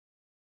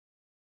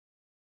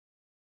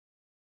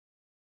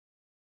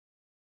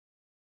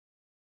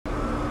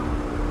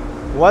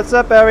What's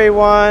up,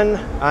 everyone?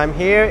 I'm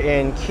here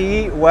in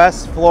Key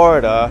West,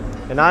 Florida,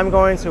 and I'm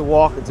going to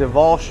walk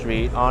Duval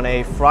Street on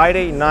a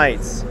Friday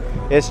night.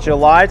 It's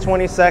July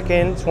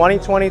 22nd,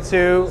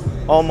 2022,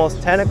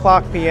 almost 10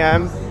 o'clock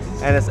p.m.,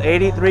 and it's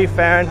 83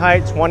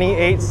 Fahrenheit,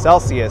 28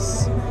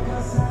 Celsius.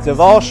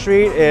 Duval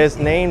Street is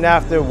named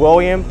after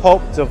William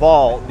Pope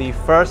Duval, the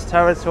first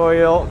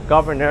territorial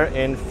governor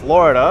in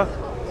Florida,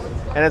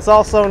 and it's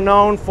also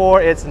known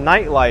for its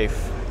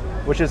nightlife,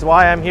 which is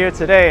why I'm here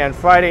today on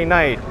Friday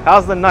night.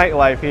 How's the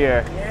nightlife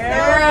here?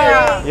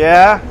 Yeah!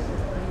 Yeah?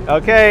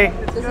 Okay.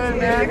 You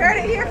heard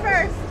it here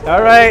first.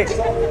 All right.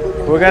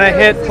 We're gonna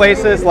hit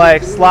places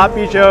like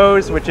Sloppy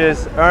Joe's, which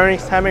is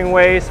Ernest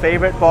Hemingway's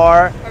favorite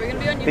bar. Are we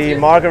gonna be on YouTube? The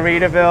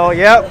Margaritaville.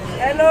 Yep.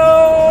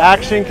 Hello!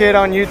 ActionKid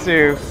on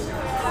YouTube.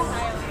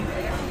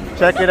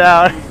 Check it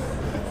out.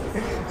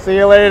 See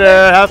you later.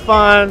 Have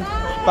fun.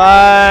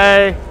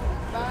 Bye. Bye.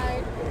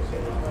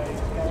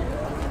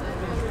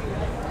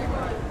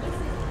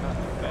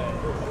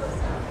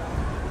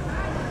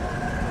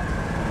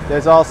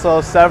 There's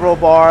also several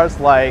bars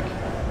like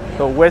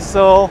the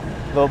Whistle,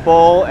 the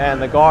Bull, and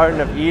the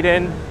Garden of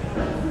Eden,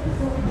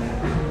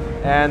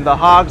 and the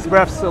Hog's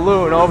Breath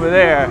Saloon over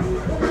there.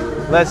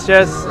 Let's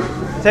just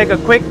take a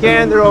quick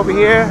gander over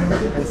here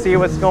and see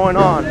what's going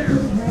on.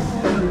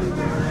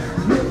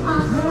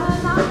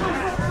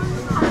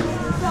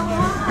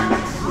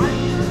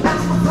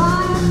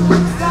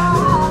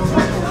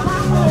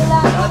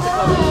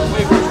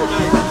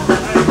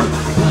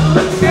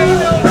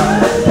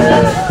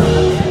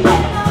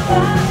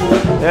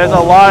 There's a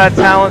lot of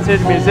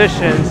talented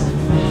musicians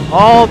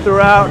all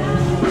throughout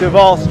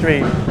Duval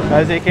Street,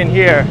 as you can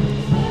hear.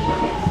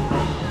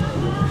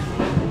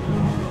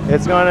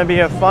 It's going to be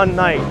a fun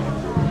night.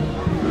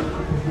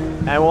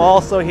 And we're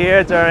also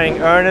here during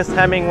Ernest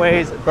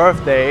Hemingway's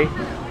birthday,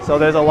 so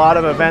there's a lot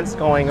of events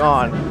going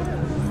on.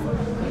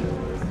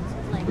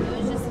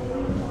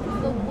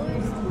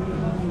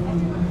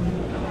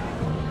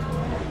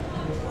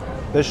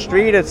 The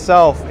street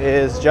itself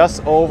is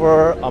just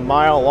over a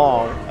mile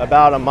long,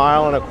 about 1.25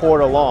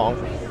 miles long,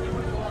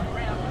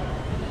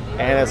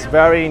 and it's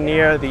very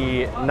near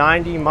the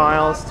 90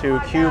 miles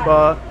to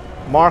Cuba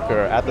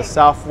marker at the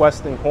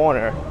southwestern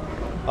corner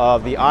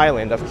of the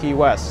island of Key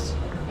West.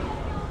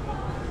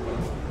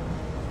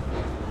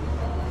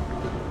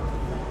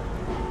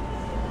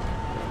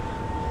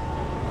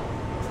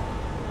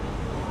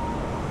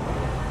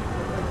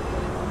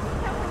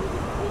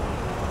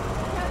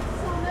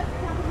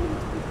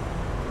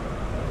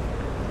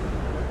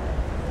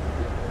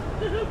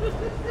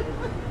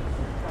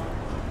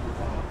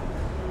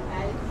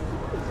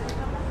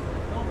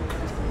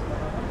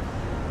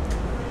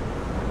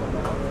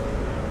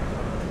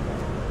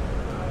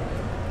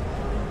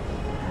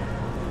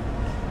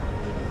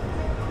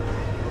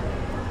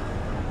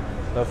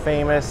 The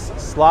famous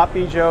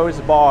Sloppy Joe's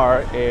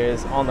bar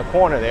is on the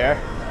corner there,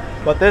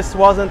 but this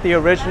wasn't the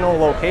original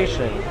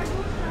location.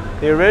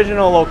 The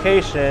original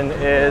location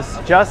is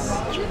just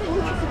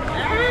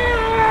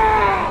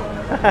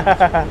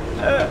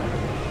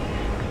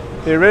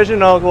the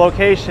original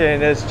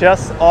location is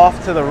just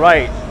off to the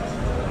right,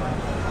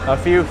 a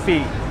few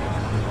feet.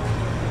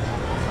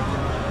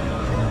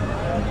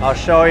 I'll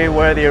show you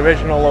where the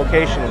original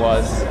location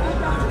was.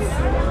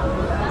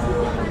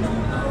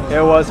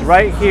 It was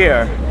right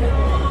here,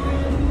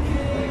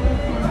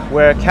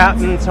 where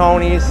Captain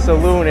Tony's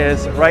Saloon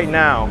is right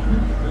now.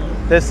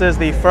 This is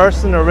the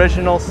first and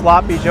original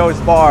Sloppy Joe's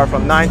bar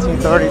from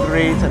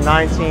 1933 to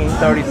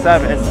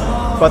 1937,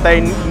 but they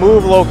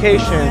moved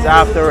locations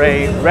after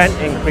a rent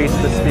increase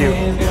dispute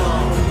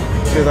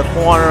to the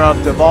corner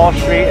of Duval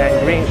Street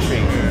and Green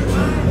Street.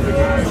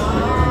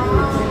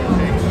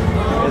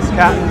 It's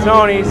Captain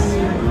Tony's.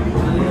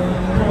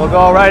 We'll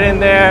go right in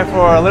there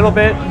for a little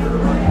bit,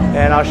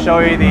 and I'll show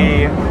you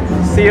the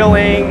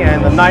ceiling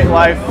and the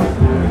nightlife.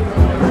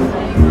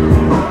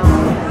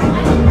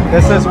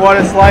 This is what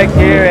it's like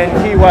here in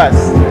Key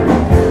West.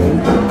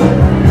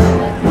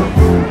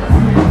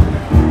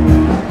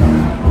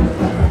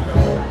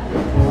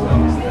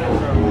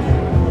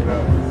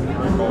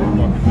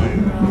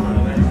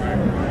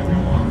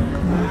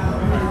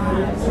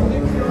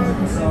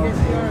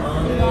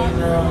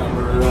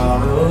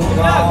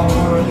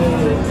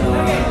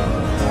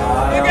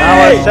 Now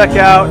let's check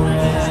out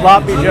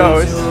Sloppy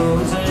Joe's.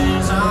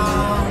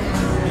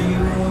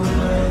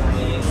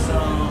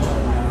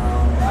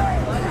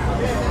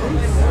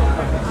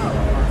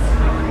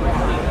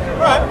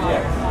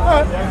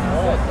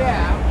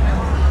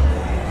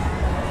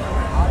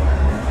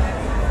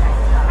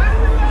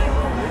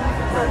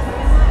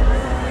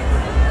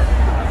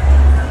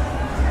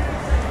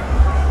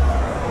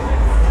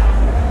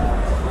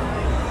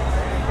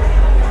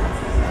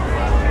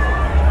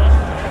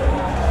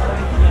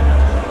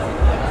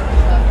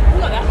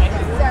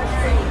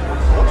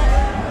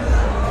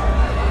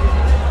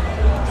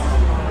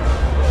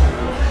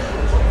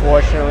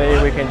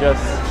 Fortunately, we can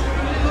just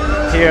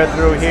hear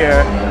through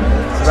here.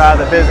 It's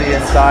rather busy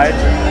inside.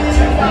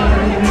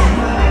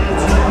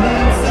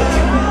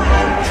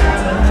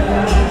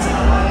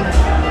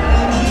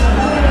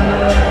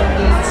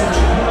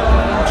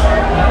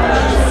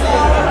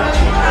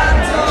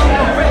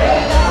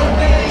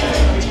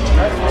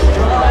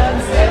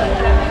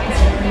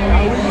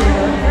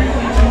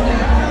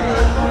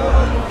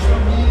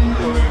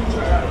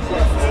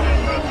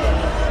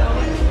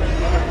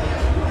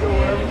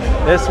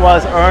 This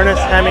was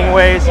Ernest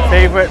Hemingway's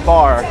favorite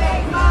bar,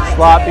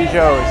 Sloppy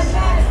Joe's.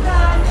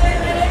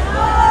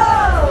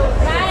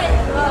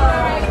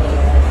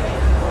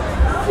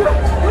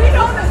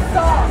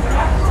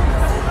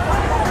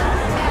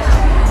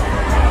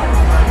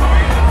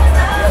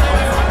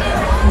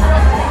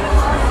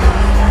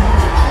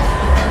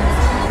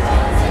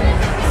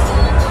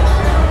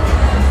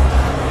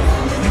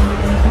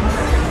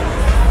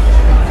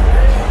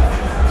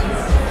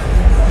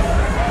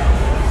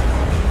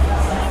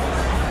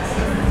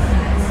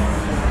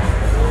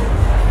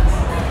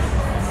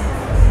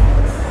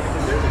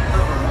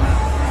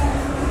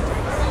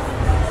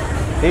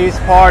 These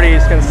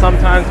parties can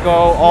sometimes go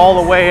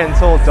all the way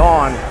until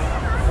dawn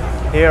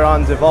here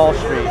on Duval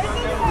Street.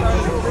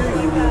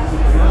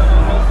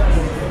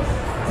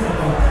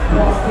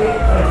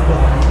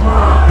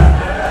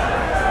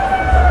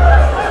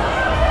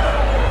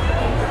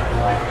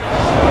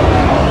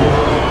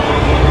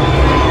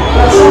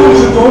 That song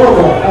is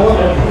adorable. I love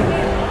it.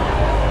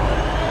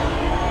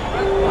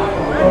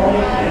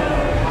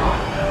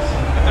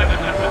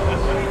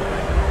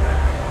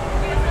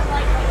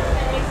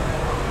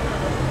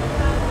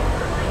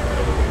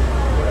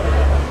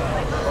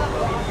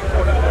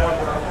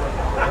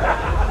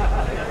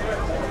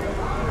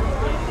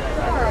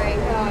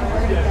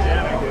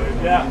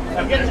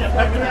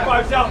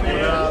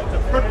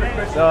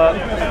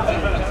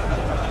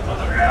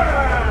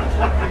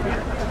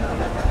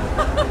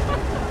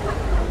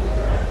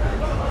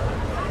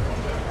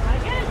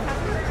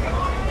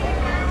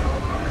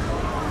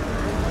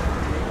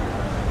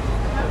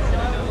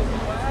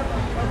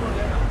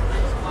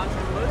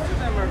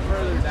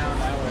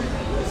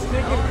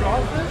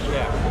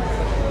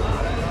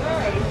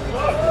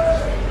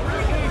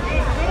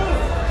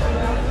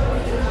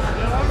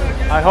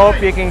 I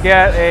hope you can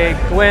get a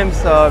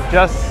glimpse of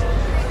just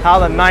how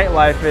the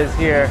nightlife is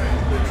here.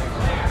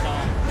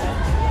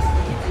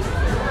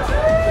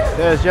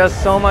 There's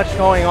just so much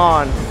going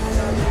on.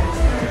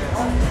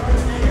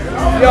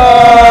 Yo!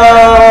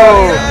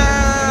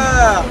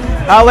 Yeah!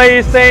 How late are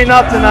you staying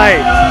up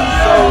tonight?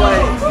 So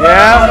late.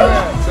 Yeah?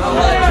 So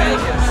late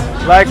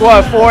Vegas. Like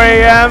what, 4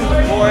 a.m.?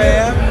 4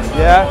 a.m.?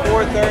 Yeah?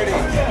 4:30.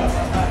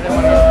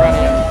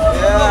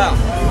 Yeah.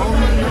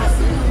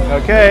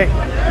 Okay.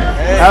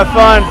 Hey. Have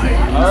fun.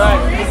 All right.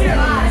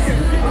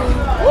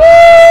 Woo!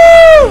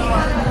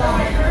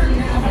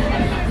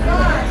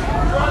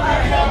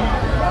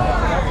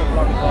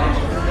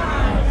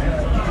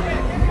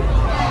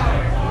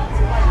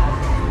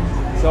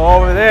 So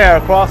over there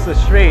across the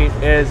street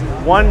is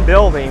one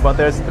building, but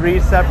there's 3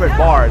 separate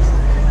bars.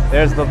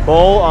 There's the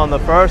Bull on the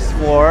first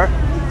floor,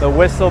 the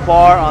Whistle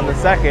Bar on the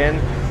second,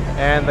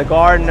 and the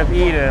Garden of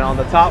Eden on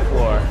the top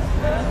floor.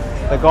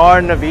 The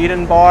Garden of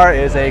Eden bar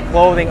is a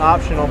clothing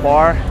optional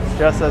bar,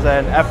 just as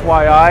an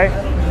FYI.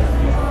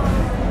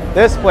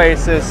 This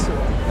place is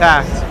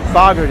packed,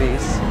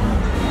 Fogarty's.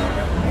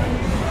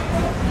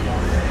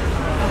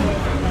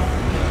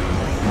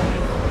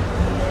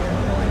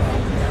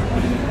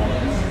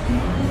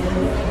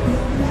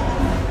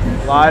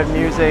 Live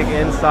music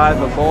inside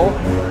the Bull.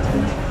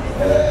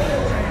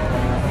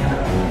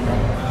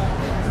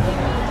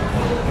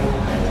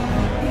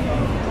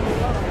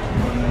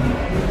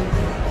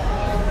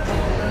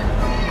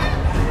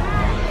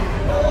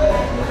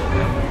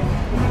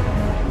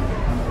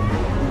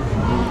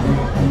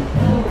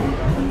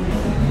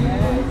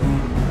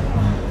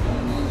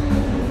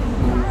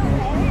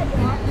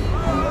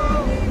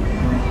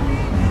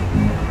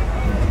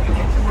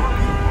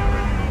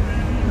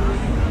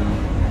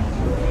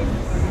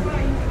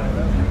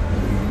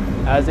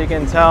 As you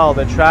can tell,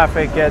 the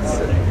traffic gets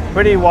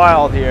pretty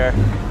wild here.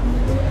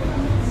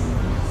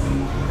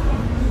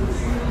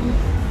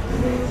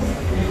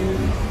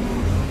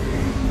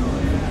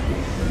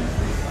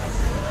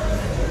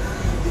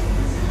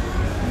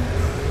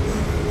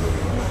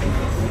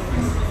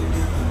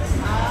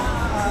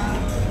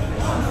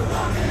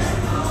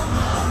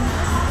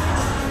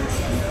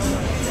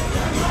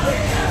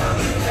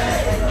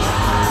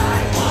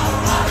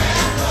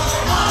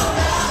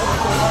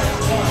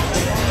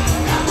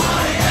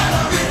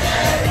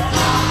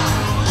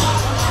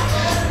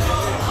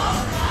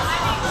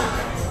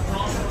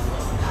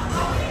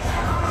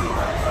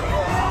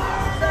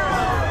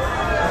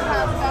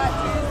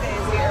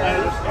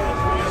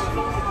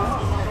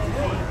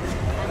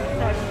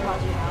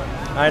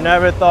 I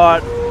never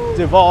thought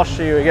Duval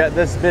Street would get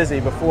this busy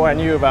before I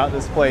knew about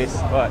this place,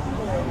 but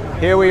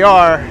here we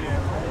are.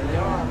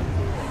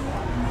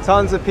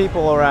 Tons of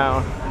people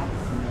around.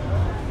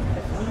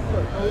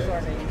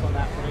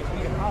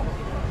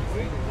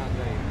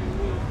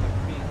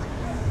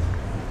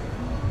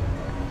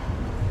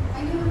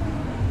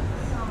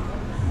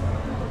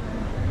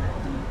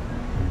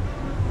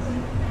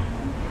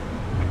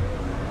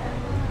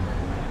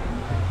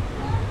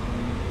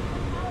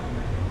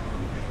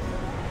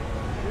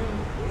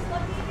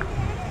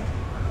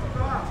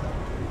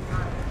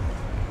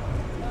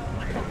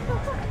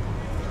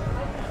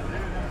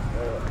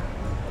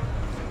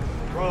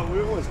 Bro,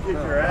 we almost kicked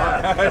your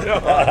ass. I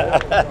know.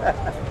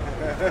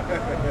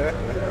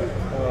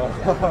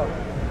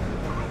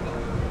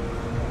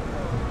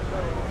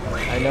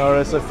 I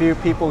noticed a few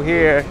people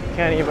here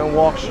can't even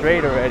walk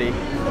straight already.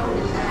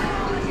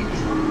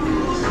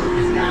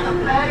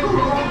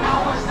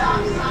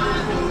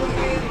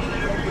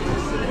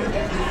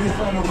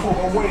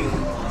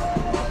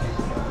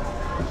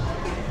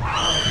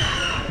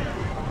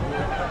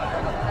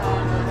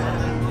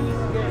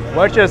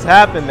 What just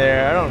happened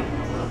there? I don't.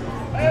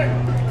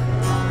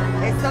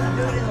 It's some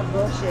dude in the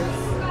bushes.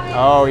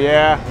 Oh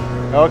yeah.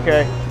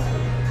 Okay.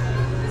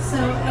 So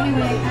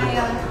anyway,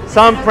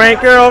 Some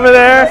pranker over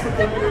there.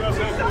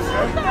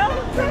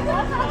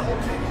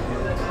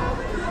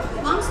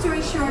 long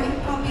story short, he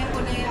called me up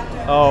one day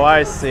after. Oh,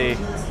 I see. He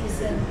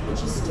said, "Would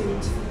you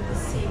student the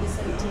same as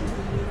I did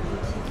when you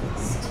were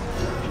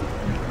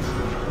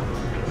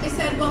I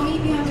said, "Well,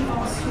 meet me on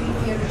Duval Street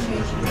here to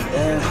change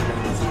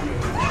your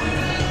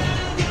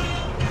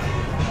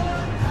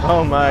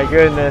Oh my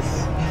goodness.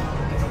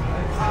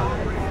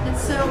 And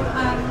so,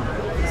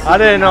 I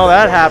didn't know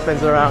that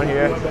happens around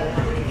here. I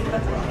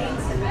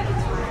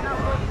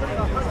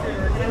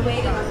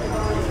waited on the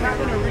bar.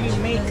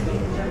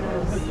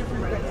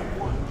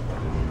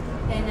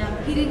 And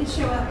he didn't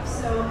show up,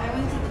 so I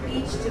went to the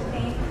beach to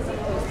paint because I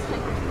was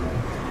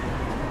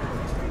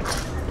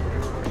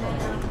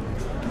and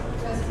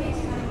I was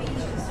painting on the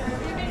beach and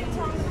started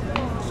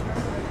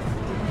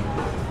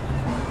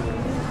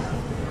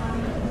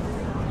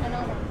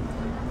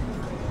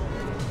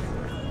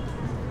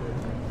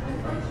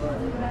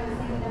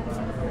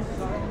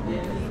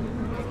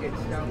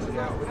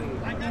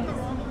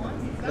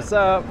What's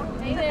up?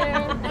 Hey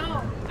there.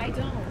 No, I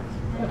don't.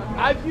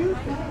 I've used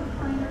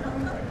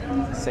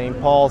St.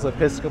 Paul's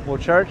Episcopal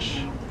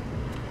Church.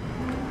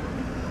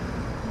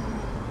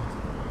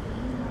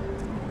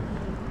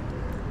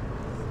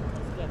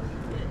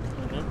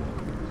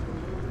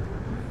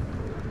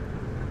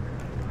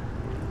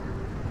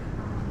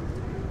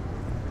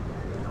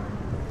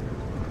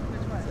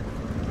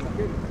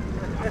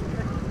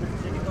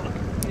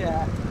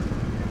 Yeah.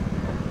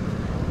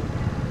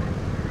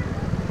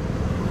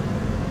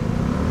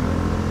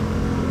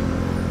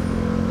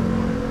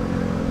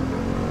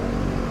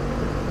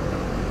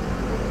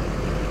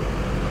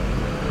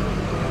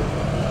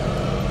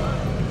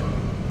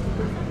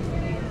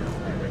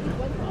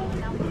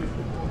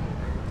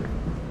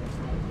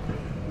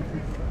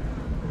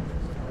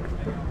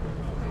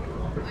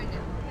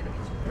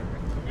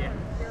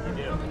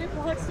 How many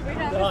bullets do we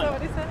have? Is that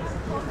what he said?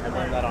 I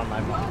learned that on my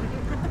mom.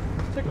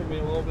 Tickled me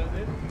a little bit,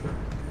 dude.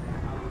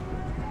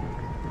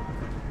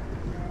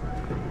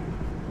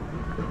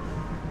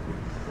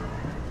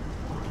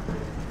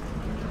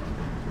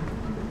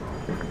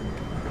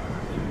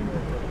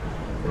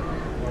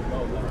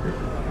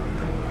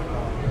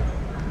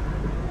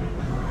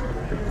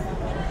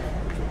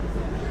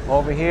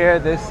 Over here,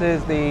 this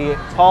is the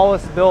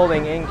tallest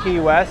building in Key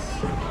West,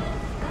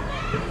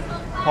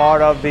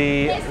 part of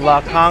the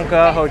La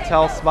Conca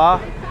Hotel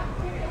Spa.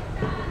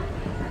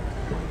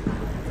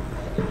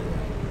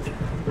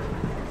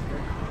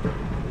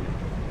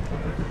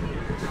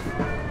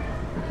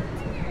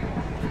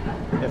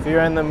 If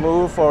you're in the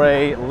mood for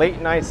a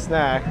late night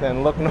snack,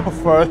 then look no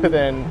further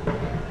than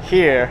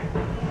here.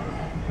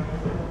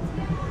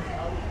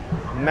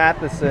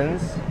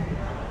 Matheson's.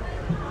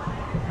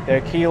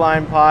 Their key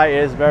lime pie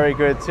is very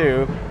good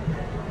too.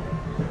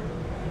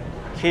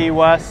 Key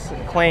West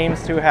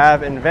claims to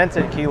have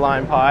invented key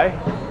lime pie.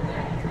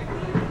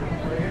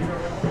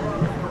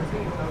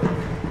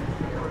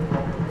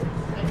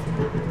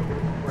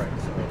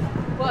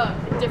 Well,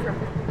 different.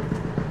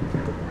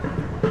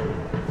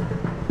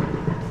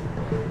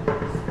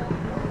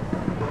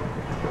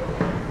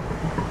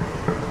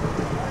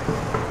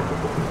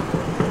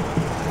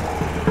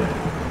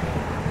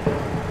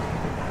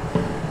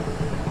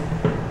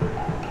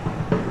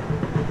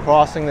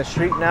 Crossing the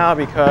street now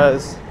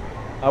because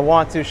I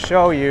want to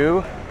show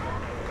you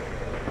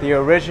the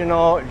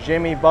original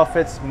Jimmy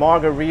Buffett's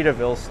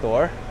Margaritaville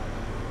store.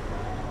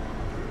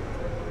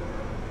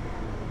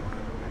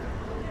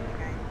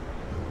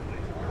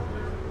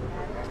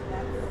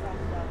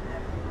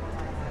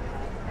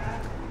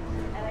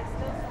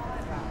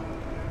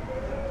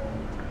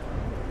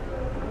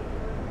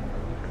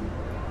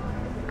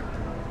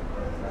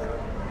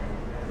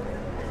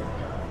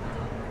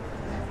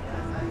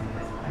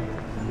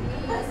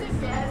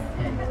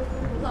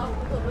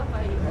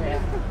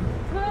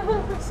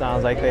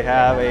 Sounds like they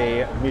have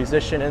a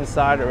musician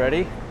inside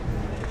already.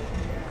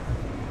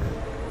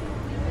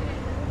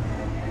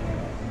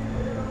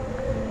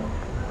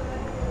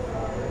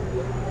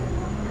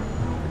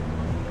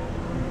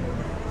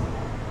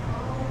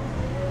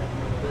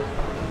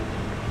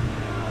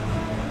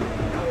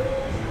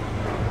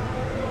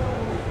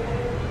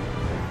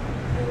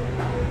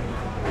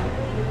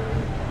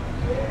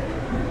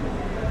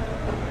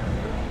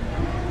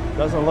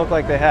 Doesn't look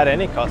like they had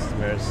any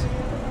customers.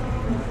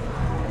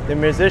 The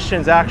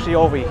musician's actually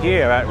over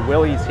here at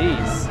Willie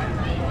T's,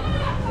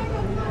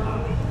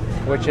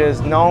 which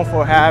is known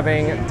for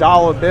having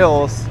dollar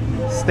bills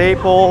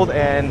stapled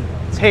and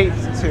taped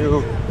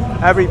to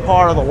every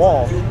part of the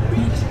wall.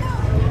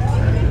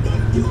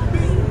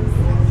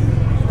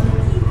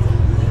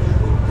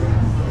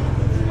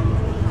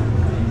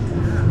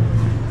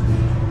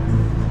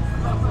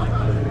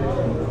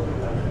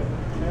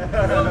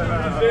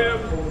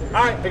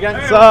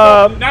 What's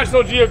up?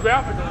 National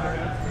Geographic.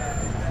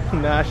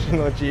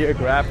 National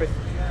Geographic.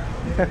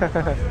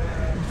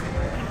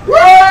 Woo!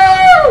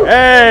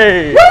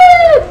 Hey! Woo!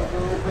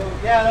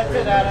 Yeah, that's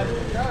it, Adam.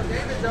 No,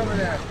 David's over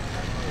there.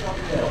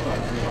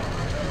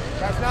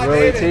 That's not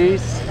Willie David.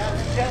 T's.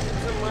 That's Jess and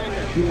some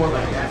minor. Keep one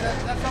like that.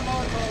 That's some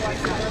other tall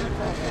like that.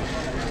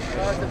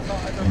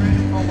 It's a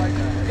random tall like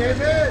that.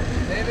 David!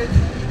 David?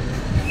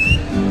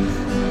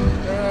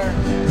 There.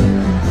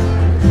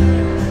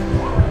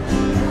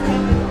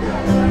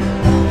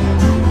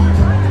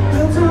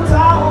 Too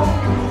tall,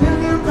 till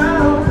you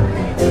found.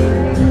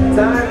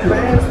 Time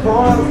plans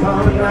for the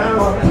common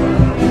ground.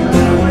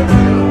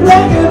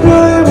 Like a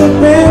boy with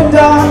big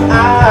dark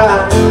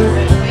eyes.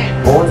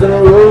 Horns in a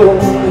room,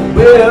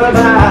 real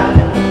high.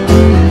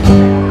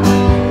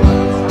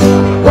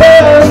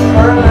 Well,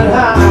 burning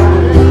high.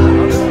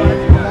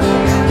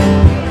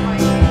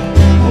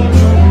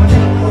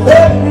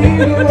 Let me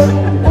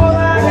what I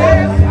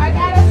have. I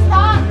gotta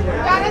stop.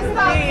 Gotta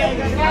stop.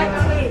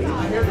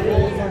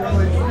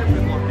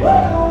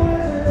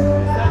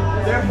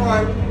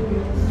 Therefore,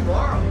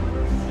 tomorrow.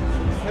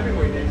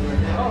 Heavyweight day.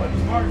 Oh,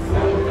 tomorrow's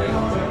Saturday.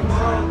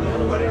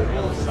 Everybody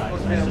else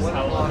supposed to be at 1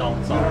 o'clock.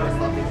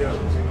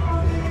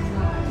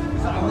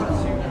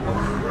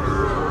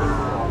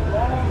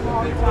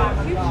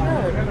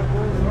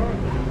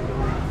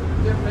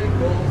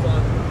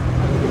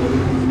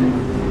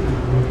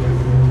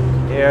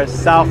 Here's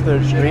South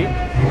 3rd Street.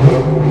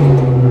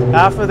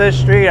 After this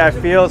street, I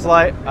feel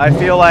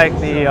like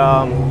the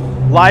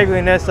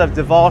liveliness of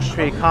Duval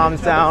Street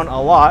calms down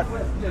a lot.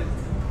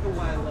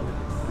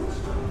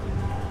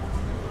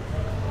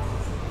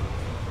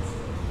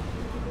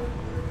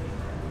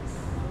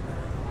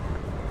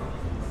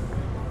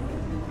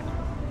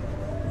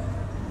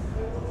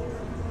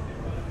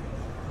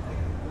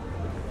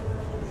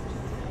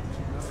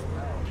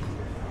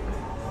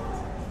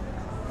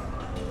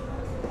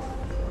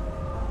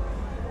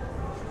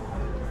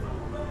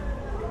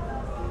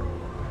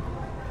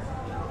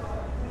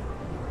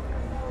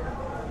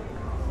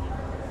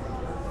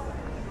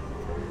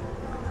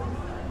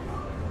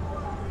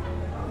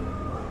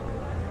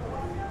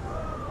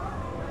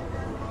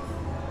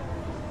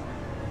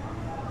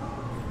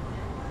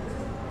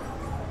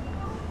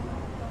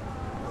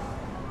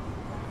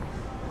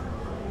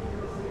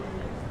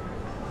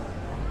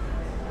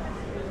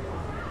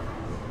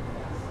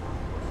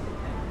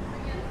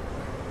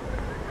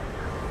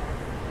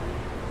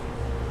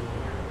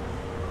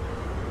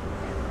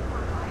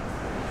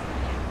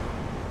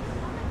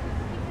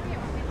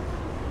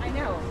 I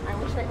know. I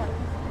wish I had.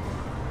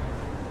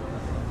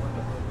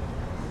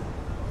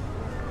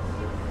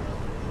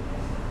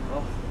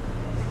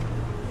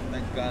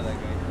 Thank God I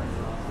got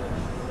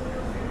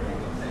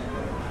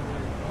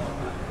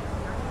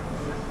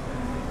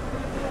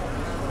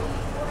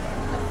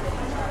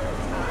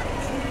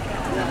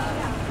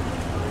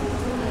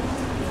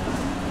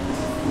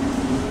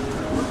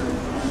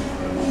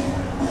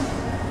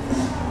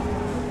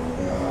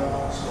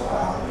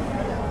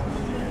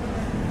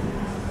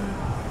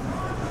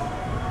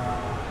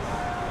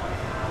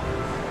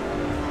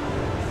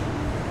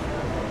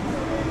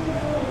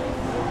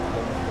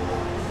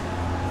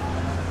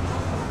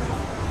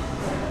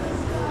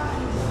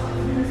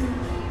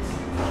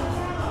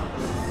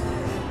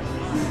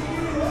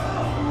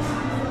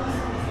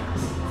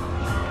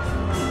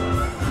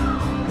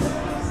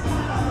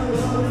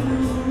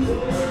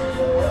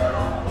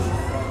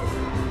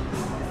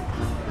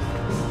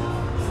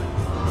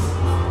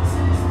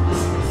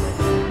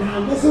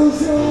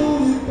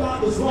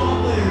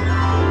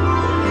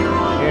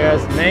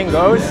Here's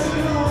Mangoes.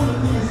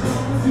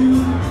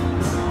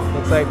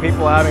 Looks like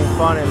people are having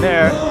fun in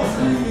there.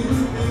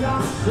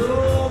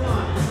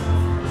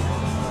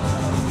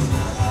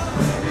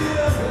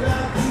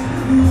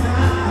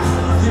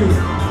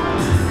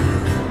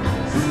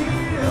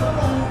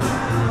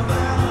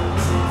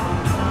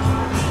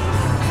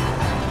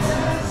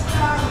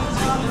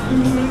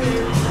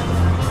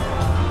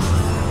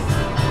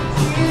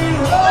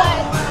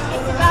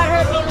 It's about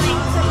her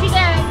feelings, so she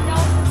does.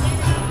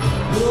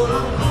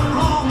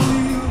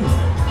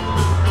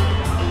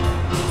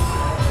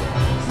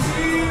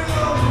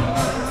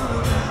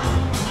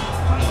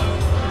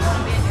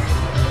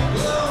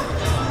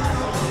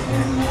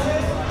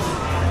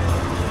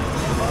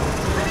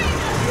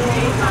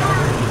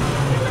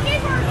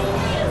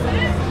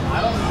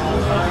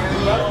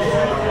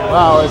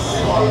 Wow, it's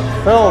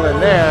filled in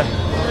there.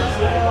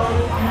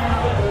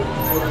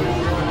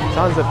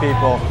 Tons of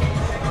people.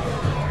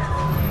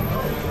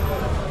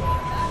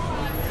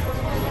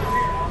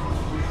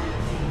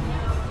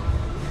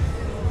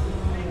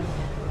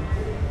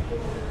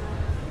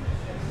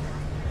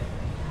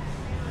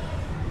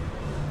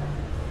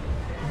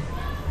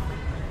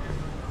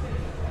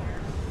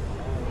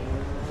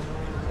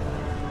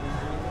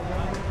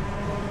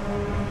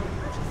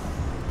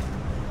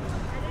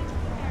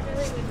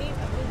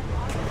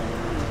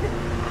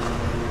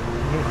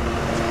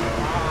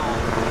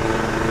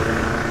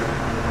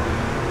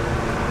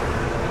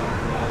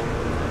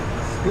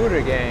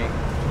 Scooter gang.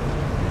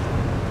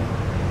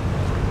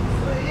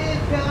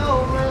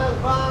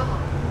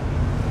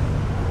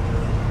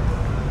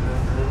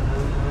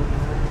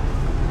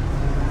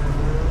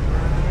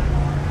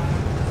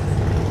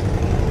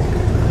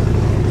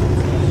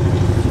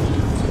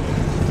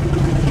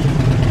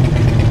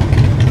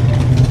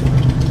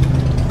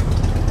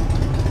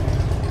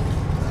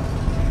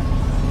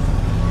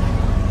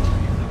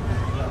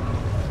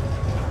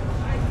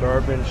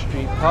 Bourbon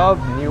Street Pub,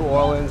 New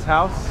Orleans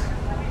house.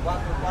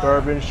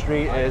 Bourbon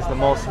Street is the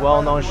most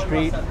well-known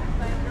street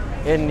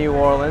in New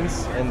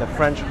Orleans in the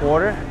French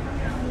Quarter.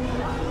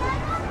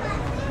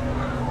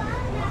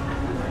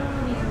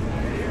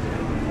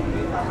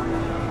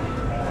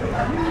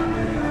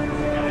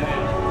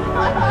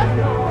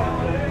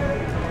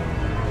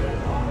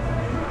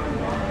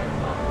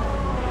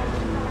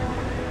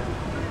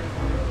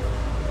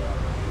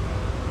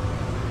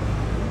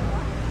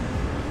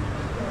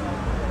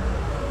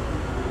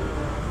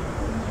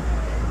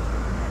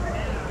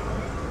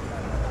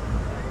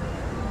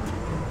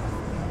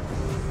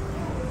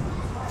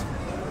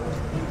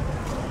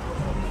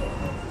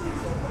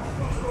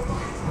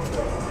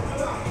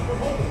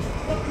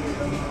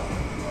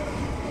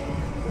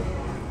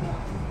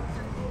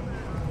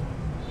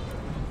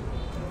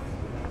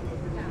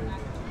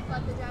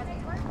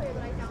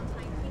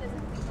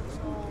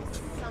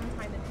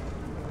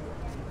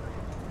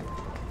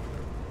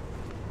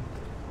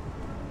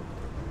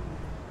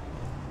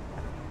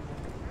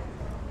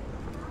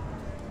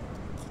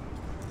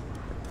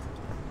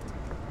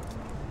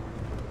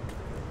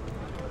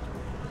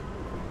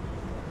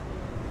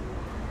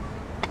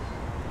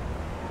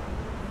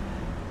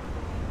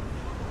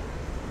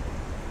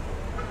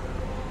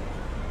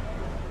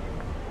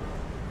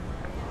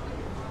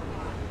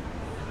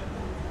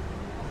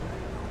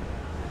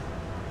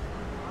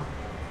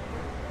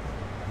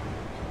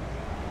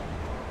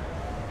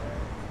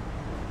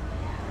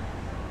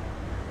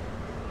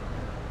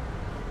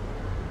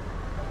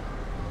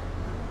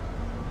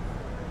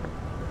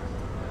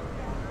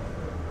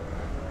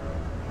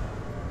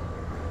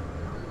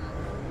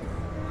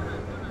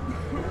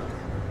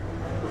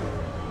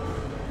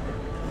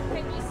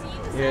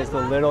 Here's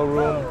the little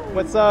room.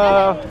 What's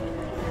up?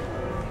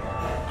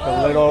 The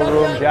little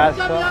room jazz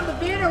You got me on club.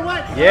 the beat or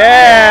what?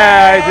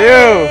 Yeah, I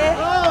do.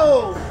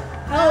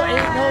 Oh,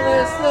 ain't no way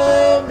to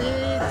slow me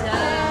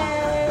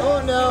down.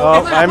 Oh no.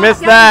 Oh, I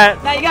missed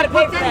that. Now you gotta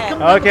pay for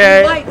that.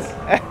 Okay.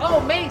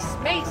 Oh, Mace.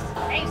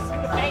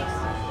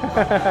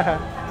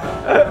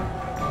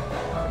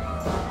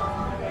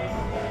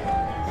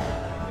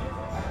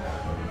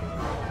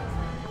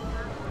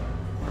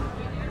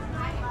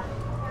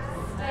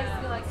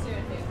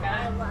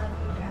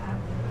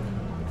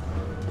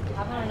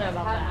 I don't know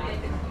about that.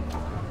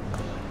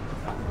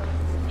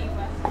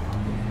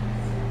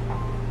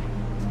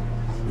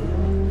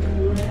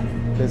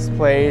 This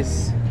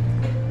place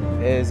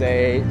is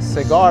a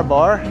cigar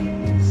bar.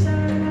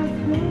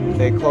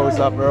 They closed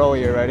up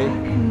early already.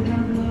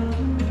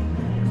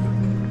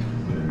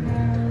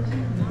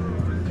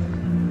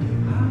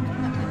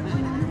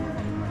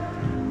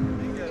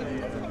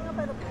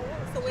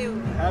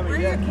 Where are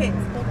your kids?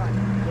 Hold on.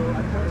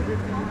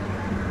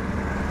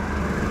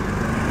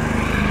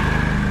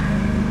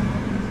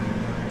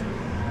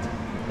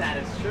 That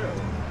is true.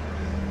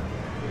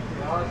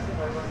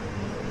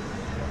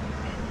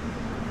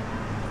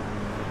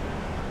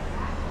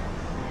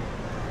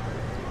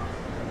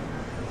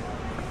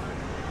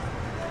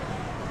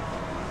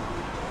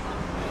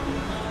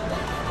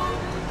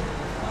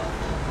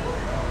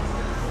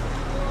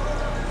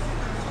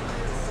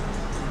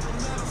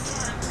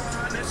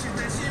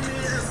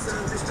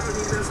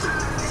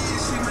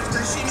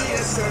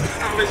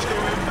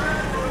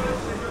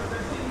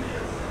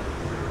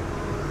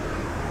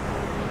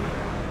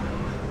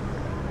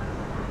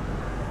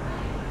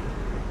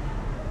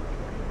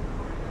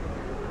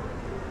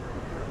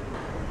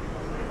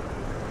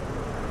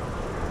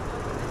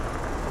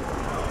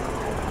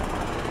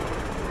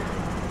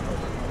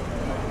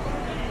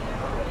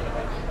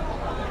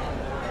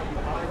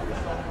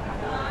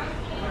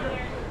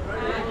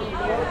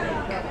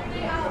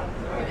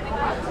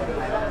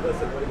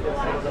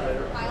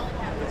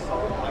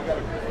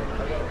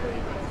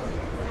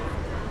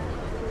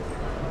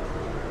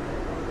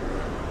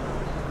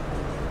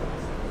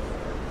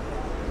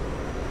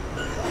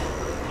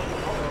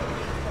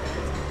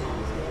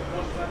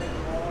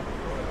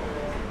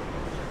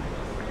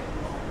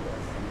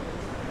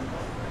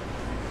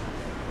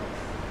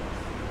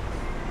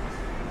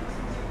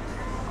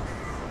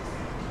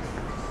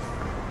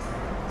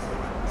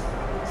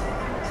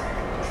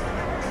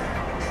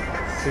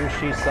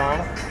 Sushi song.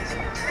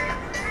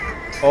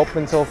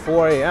 Open till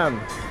 4 a.m.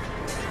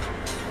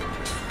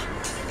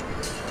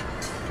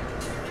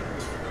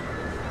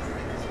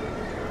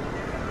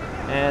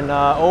 And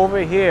over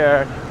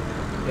here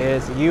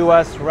is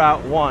US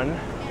Route 1.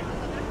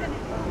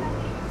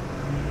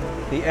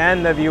 The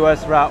end of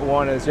US Route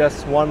 1 is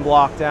just one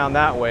block down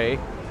that way.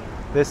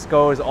 This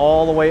goes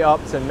all the way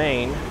up to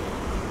Maine.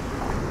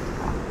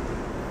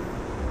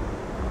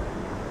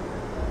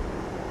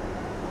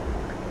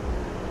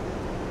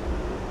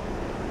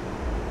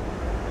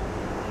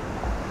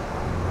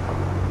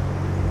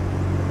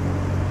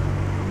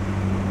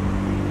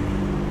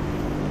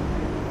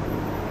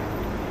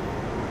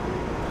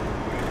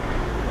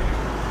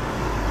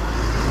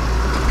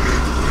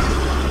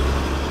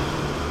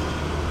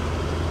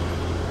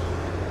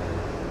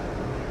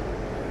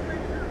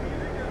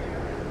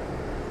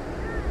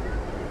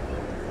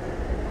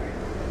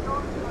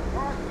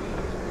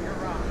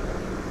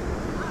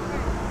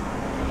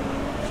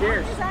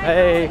 Cheers.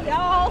 Hey.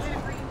 Y'all.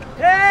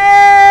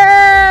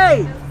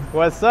 Hey!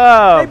 What's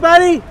up? Hey,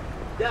 buddy.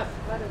 Yes.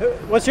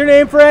 What's your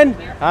name, friend?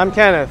 I'm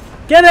Kenneth.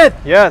 Kenneth.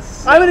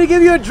 Yes. I'm gonna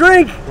give you a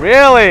drink.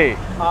 Really?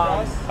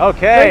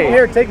 Okay.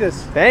 Here, take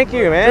this. Thank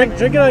you, man.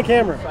 Drink it on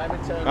camera.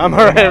 I'm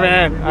alright,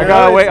 man. I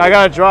gotta wait. I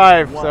gotta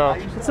drive, so.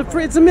 It's a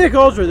Mick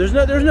Ultra. There's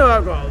no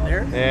alcohol in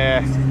there.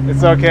 Yeah,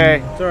 it's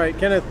okay. It's all right,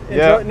 Kenneth.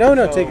 Yeah. No,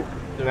 take it.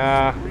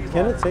 Nah.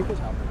 Kenneth, take it.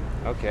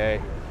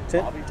 Okay.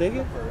 Take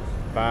it.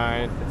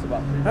 Fine.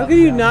 How can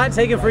you not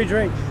take a free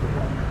drink?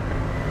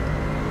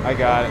 I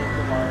got it.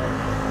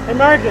 Hey,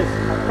 Marcus.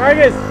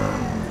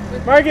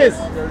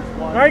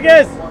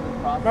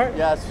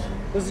 Yes.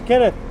 This is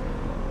Kenneth.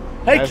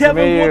 Hey Nice to meet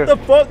Kevin, you. what the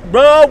fuck,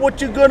 bro?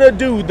 What you gonna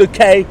do? The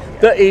K,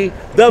 the E,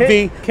 the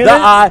V, Can the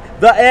I- I,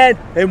 the N,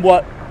 and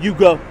what you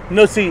go?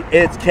 No, see,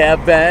 it's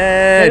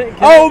Kevin. Can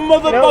Oh, I-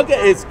 motherfucker,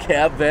 no. it's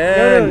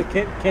Kevin. No,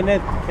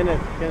 Kenneth.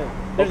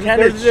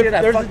 Kenneth, shit,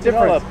 I There's a fucked it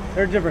all difference. up.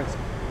 There's a difference.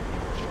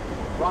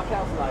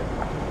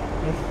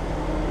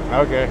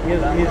 Okay.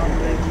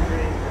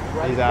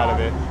 He's out of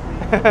it.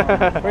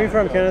 Where are you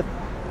from, Kenneth?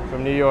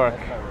 From New York.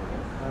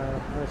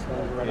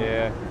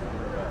 Yeah.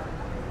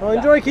 Well,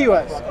 enjoy Key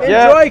West.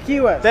 Yeah. Enjoy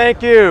Key West.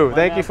 Thank you.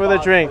 Thank you for the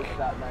drink.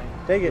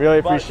 Take it. Really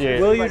appreciate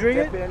it. Will you drink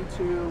it?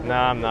 No,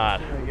 I'm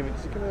not.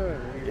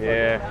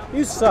 Yeah.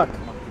 You suck.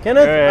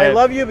 Kenneth, All right. I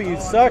love you, but you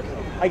suck.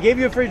 I gave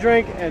you a free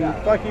drink, and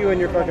fuck you and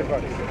your fucking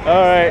fucks.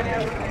 All right.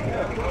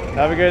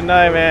 Have a good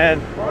night,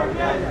 man.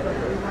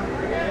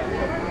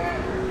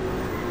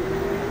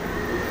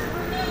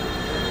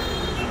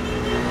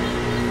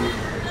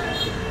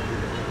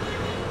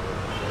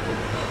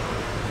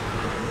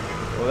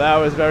 Well, that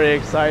was very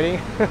exciting.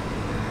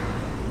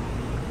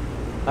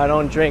 I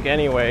don't drink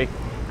anyway.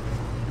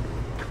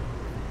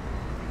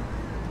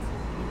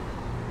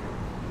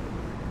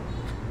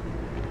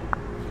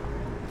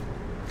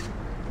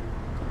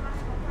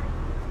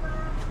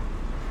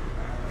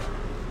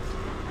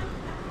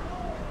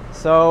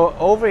 So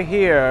over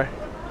here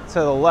to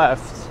the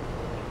left,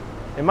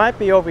 it might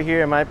be over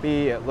here, it might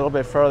be a little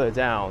bit further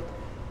down.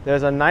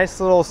 There's a nice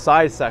little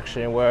side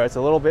section where it's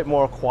a little bit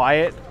more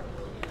quiet,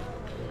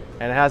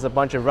 and it has a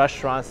bunch of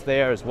restaurants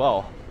there as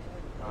well.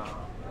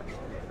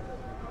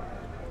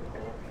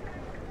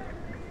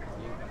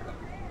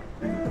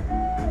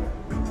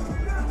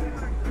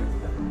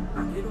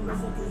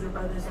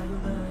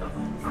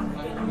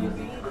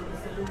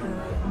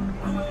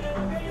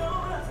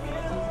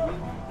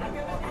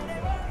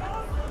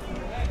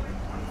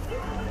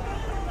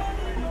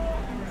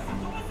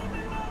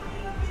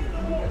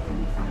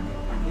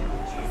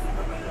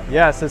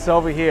 Yes, it's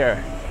over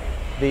here,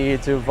 the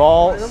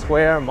Duval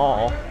Square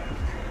Mall.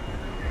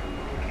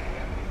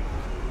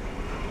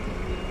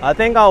 I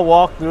think I'll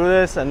walk through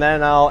this and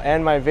then I'll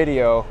end my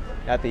video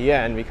at the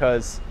end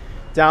because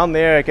down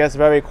there it gets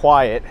very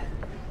quiet.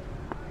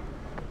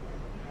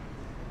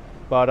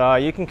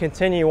 But you can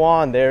continue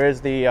on. There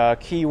is the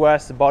Key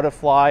West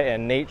Butterfly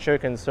and Nature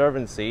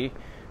Conservancy,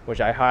 which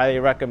I highly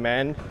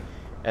recommend.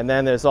 And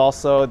then there's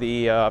also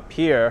the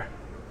pier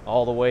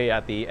all the way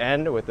at the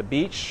end with the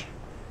beach.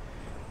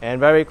 And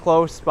very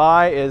close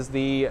by is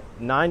the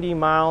 90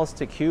 miles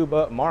to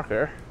Cuba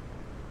marker.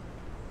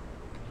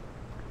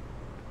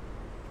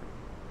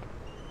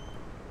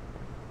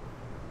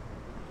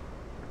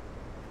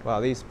 Wow,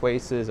 these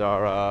places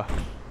are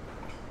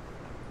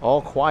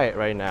all quiet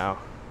right now.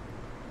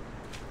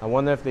 I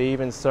wonder if they're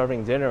even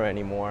serving dinner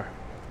anymore.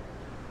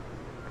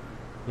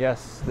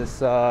 Yes, this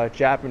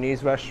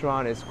Japanese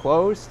restaurant is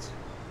closed.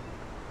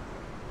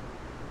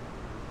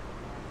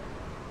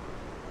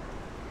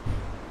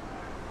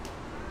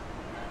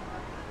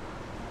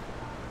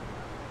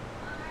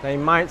 They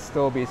might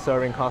still be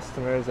serving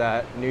customers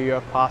at New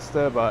York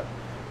Pasta, but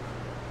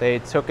they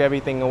took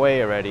everything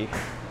away already.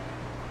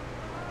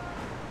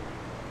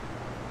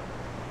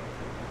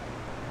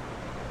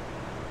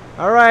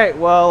 Alright,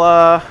 well,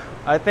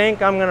 I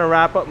think I'm gonna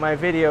wrap up my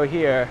video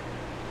here.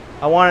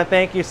 I want to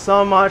thank you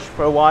so much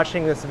for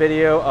watching this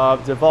video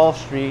of Duval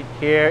Street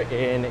here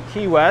in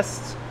Key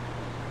West.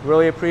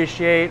 Really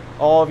appreciate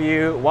all of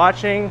you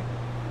watching.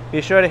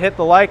 Be sure to hit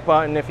the like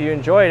button if you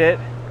enjoyed it.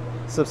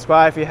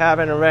 Subscribe if you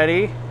haven't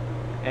already.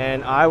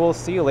 And I will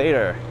see you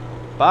later.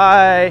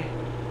 Bye.